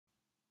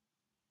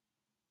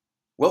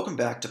Welcome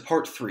back to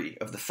Part 3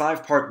 of the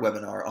 5-part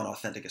webinar on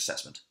authentic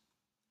assessment.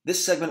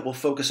 This segment will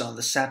focus on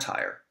the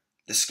SATIRE,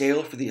 the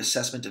scale for the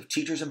assessment of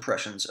teachers'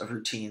 impressions of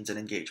routines and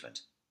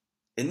engagement.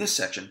 In this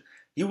section,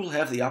 you will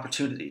have the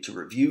opportunity to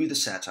review the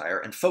SATIRE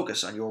and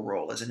focus on your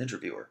role as an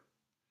interviewer.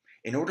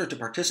 In order to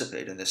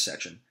participate in this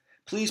section,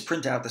 please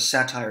print out the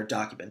SATIRE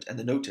document and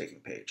the note-taking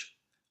page.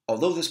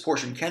 Although this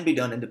portion can be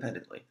done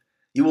independently,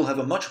 you will have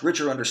a much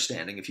richer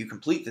understanding if you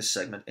complete this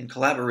segment in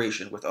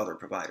collaboration with other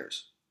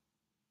providers.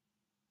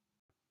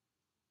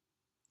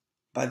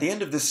 By the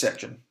end of this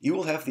section, you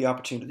will have the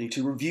opportunity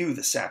to review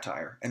the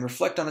SATIRE and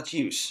reflect on its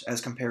use as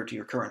compared to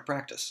your current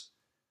practice.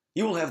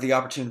 You will have the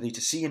opportunity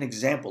to see an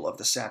example of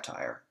the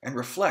SATIRE and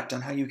reflect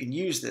on how you can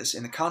use this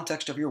in the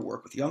context of your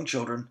work with young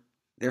children,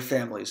 their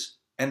families,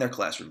 and their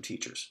classroom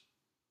teachers.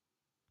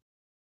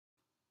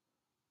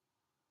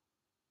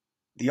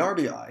 The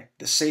RBI,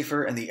 the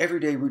SAFER, and the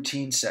Everyday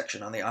Routine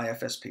section on the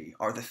IFSP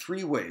are the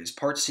 3 ways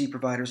Part C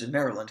providers in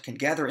Maryland can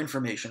gather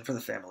information for the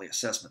family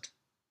assessment.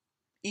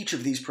 Each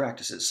of these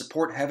practices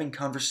support having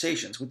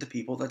conversations with the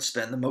people that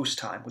spend the most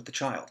time with the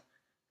child.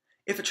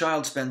 If a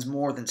child spends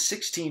more than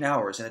 16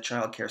 hours in a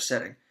child care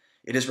setting,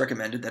 it is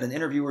recommended that an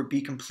interviewer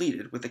be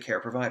completed with the care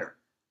provider.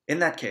 In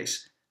that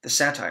case, the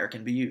SATIRE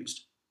can be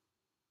used.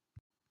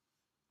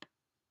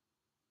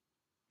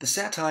 The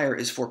SATIRE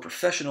is for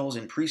professionals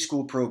in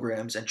preschool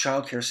programs and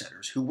child care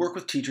centers who work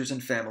with teachers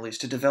and families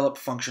to develop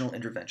functional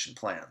intervention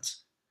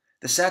plans.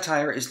 The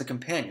SATIRE is the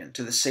companion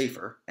to the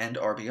SAFER and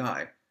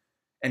RBI,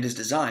 and is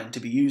designed to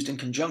be used in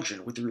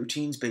conjunction with the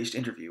routines-based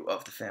interview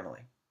of the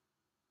family.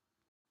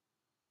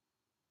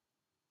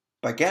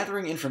 By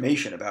gathering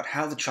information about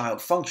how the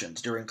child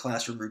functions during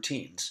classroom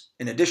routines,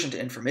 in addition to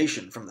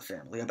information from the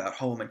family about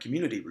home and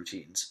community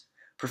routines,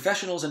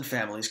 professionals and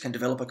families can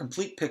develop a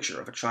complete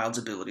picture of a child's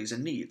abilities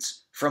and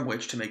needs, from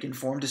which to make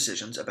informed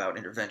decisions about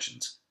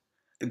interventions.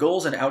 The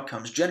goals and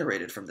outcomes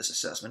generated from this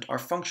assessment are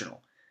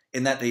functional,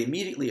 in that they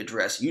immediately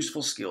address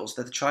useful skills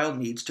that the child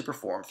needs to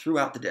perform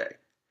throughout the day,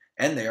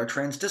 and they are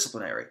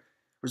transdisciplinary,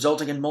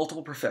 resulting in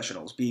multiple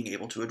professionals being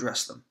able to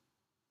address them.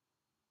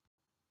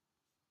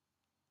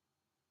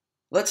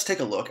 Let's take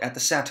a look at the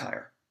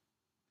SATIRE.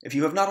 If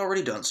you have not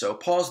already done so,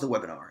 pause the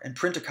webinar and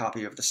print a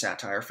copy of the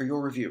SATIRE for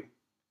your review.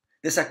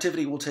 This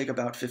activity will take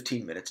about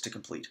 15 minutes to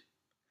complete.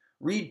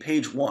 Read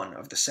page 1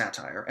 of the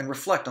SATIRE and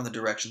reflect on the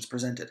directions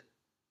presented.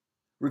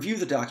 Review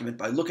the document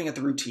by looking at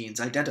the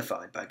routines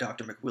identified by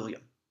Dr.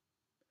 McWilliam.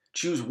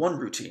 Choose one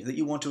routine that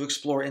you want to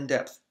explore in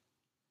depth.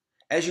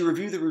 As you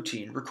review the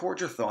routine,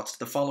 record your thoughts to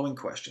the following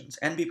questions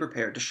and be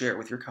prepared to share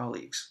with your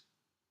colleagues.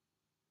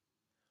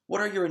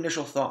 What are your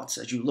initial thoughts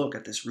as you look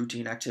at this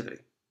routine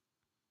activity?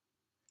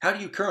 How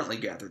do you currently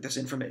gather this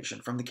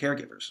information from the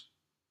caregivers?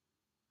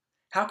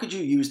 How could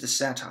you use the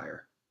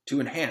SATIRE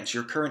to enhance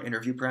your current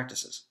interview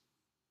practices?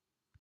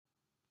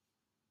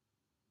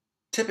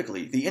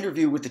 Typically, the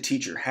interview with the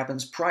teacher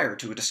happens prior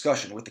to a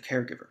discussion with the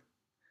caregiver.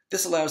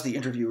 This allows the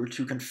interviewer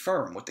to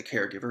confirm with the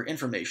caregiver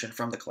information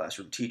from the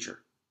classroom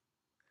teacher.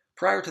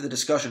 Prior to the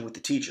discussion with the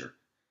teacher,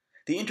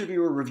 the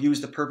interviewer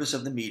reviews the purpose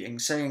of the meeting,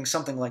 saying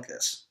something like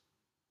this.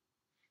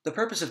 The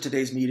purpose of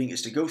today's meeting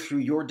is to go through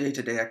your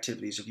day-to-day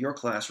activities of your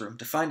classroom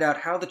to find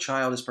out how the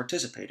child is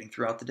participating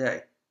throughout the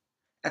day.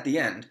 At the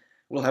end,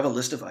 we'll have a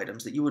list of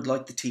items that you would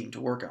like the team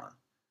to work on.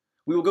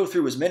 We will go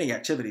through as many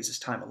activities as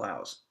time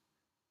allows.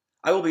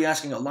 I will be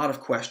asking a lot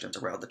of questions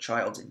around the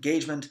child's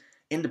engagement,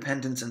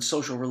 independence, and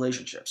social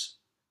relationships.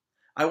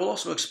 I will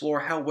also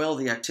explore how well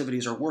the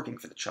activities are working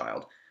for the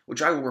child,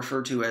 which I will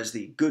refer to as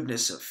the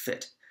goodness of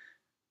fit.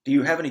 Do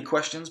you have any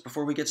questions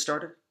before we get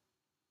started?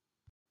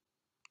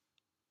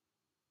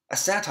 A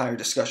SATIRE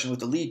discussion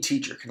with the lead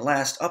teacher can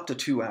last up to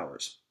 2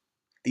 hours.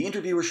 The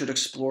interviewer should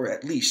explore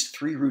at least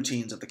 3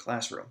 routines of the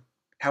classroom.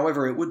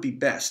 However, it would be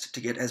best to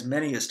get as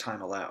many as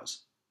time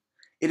allows.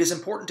 It is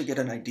important to get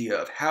an idea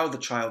of how the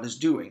child is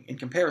doing in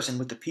comparison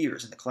with the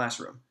peers in the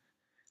classroom.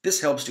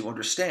 This helps to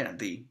understand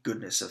the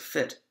goodness of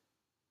fit.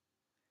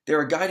 There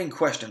are guiding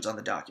questions on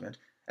the document,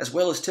 as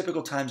well as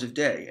typical times of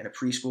day in a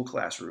preschool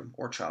classroom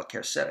or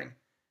childcare setting.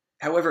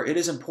 However, it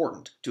is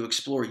important to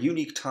explore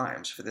unique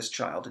times for this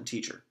child and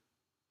teacher.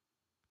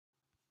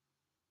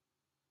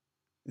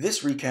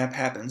 This recap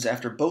happens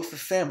after both the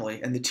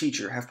family and the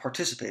teacher have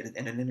participated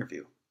in an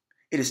interview.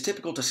 It is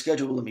typical to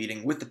schedule a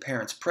meeting with the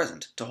parents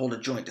present to hold a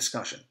joint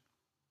discussion.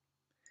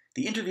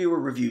 The interviewer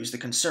reviews the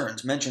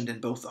concerns mentioned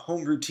in both the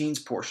home routines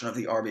portion of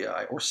the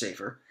RBI or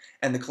SAFER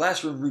and the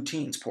classroom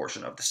routines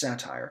portion of the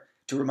SATIRE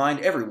to remind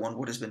everyone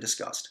what has been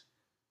discussed.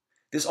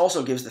 This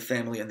also gives the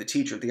family and the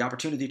teacher the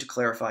opportunity to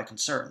clarify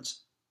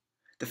concerns.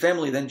 The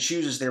family then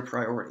chooses their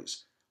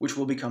priorities, which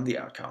will become the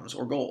outcomes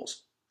or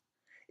goals.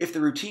 If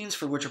the routines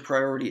for which a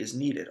priority is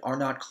needed are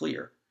not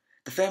clear,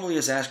 the family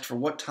is asked for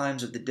what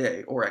times of the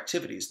day or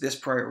activities this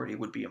priority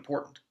would be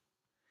important.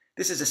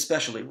 This is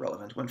especially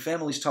relevant when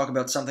families talk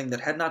about something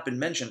that had not been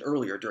mentioned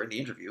earlier during the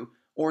interview,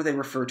 or they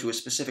refer to a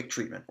specific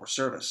treatment or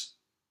service.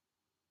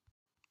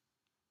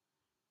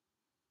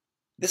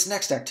 This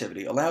next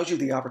activity allows you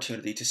the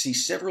opportunity to see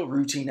several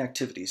routine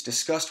activities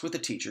discussed with the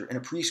teacher in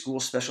a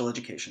preschool special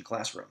education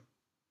classroom.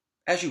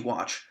 As you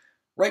watch,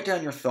 write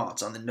down your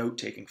thoughts on the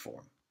note-taking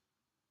form.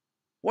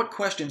 What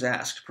questions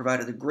asked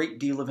provided a great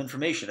deal of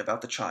information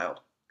about the child,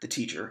 the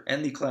teacher,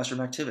 and the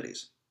classroom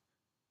activities?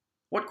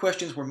 What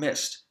questions were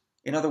missed?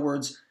 In other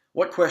words,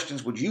 what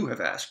questions would you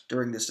have asked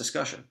during this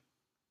discussion?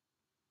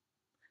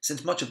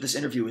 Since much of this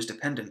interview is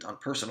dependent on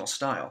personal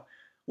style,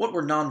 what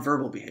were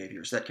nonverbal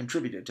behaviors that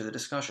contributed to the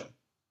discussion?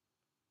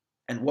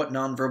 And what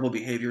nonverbal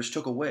behaviors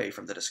took away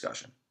from the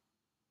discussion?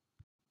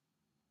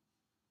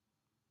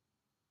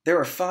 There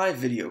are 5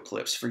 video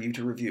clips for you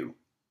to review.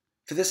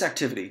 For this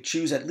activity,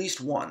 choose at least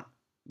one,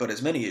 but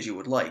as many as you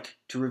would like,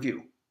 to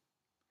review.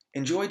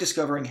 Enjoy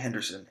discovering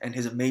Henderson and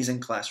his amazing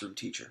classroom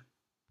teacher.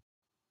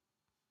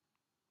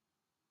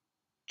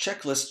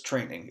 Checklist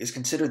training is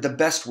considered the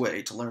best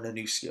way to learn a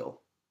new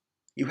skill.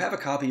 You have a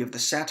copy of the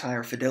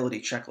SATIRE Fidelity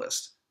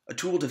Checklist, a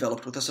tool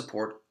developed with the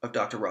support of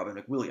Dr. Robin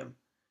McWilliam.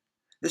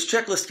 This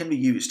checklist can be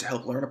used to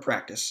help learn a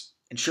practice,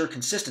 ensure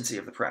consistency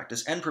of the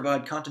practice, and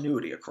provide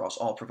continuity across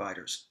all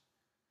providers.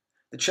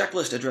 The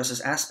checklist addresses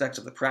aspects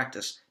of the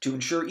practice to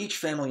ensure each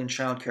family and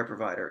child care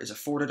provider is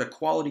afforded a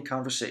quality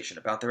conversation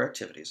about their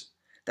activities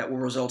that will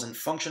result in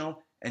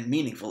functional and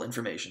meaningful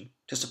information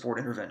to support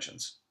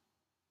interventions.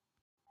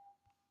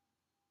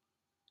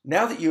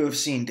 Now that you have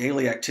seen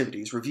daily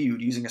activities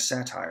reviewed using a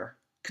SATIRE,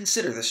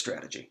 consider this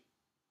strategy.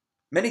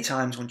 Many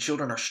times when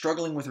children are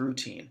struggling with a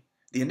routine,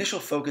 the initial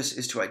focus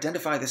is to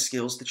identify the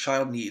skills the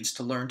child needs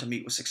to learn to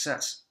meet with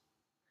success.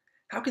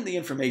 How can the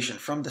information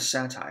from the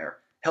SATIRE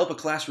help a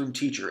classroom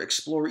teacher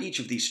explore each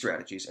of these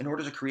strategies in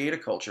order to create a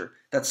culture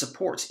that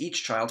supports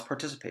each child's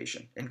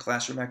participation in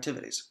classroom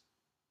activities?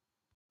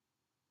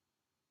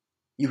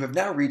 You have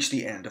now reached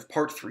the end of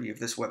Part 3 of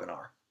this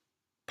webinar.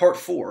 Part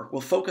 4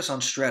 will focus on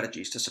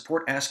strategies to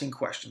support asking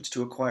questions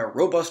to acquire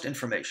robust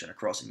information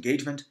across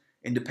engagement,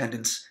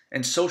 independence,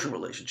 and social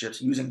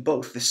relationships using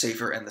both the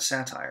SAFER and the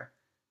SATIRE.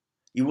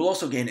 You will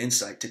also gain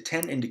insight to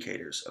 10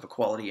 indicators of a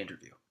quality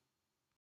interview.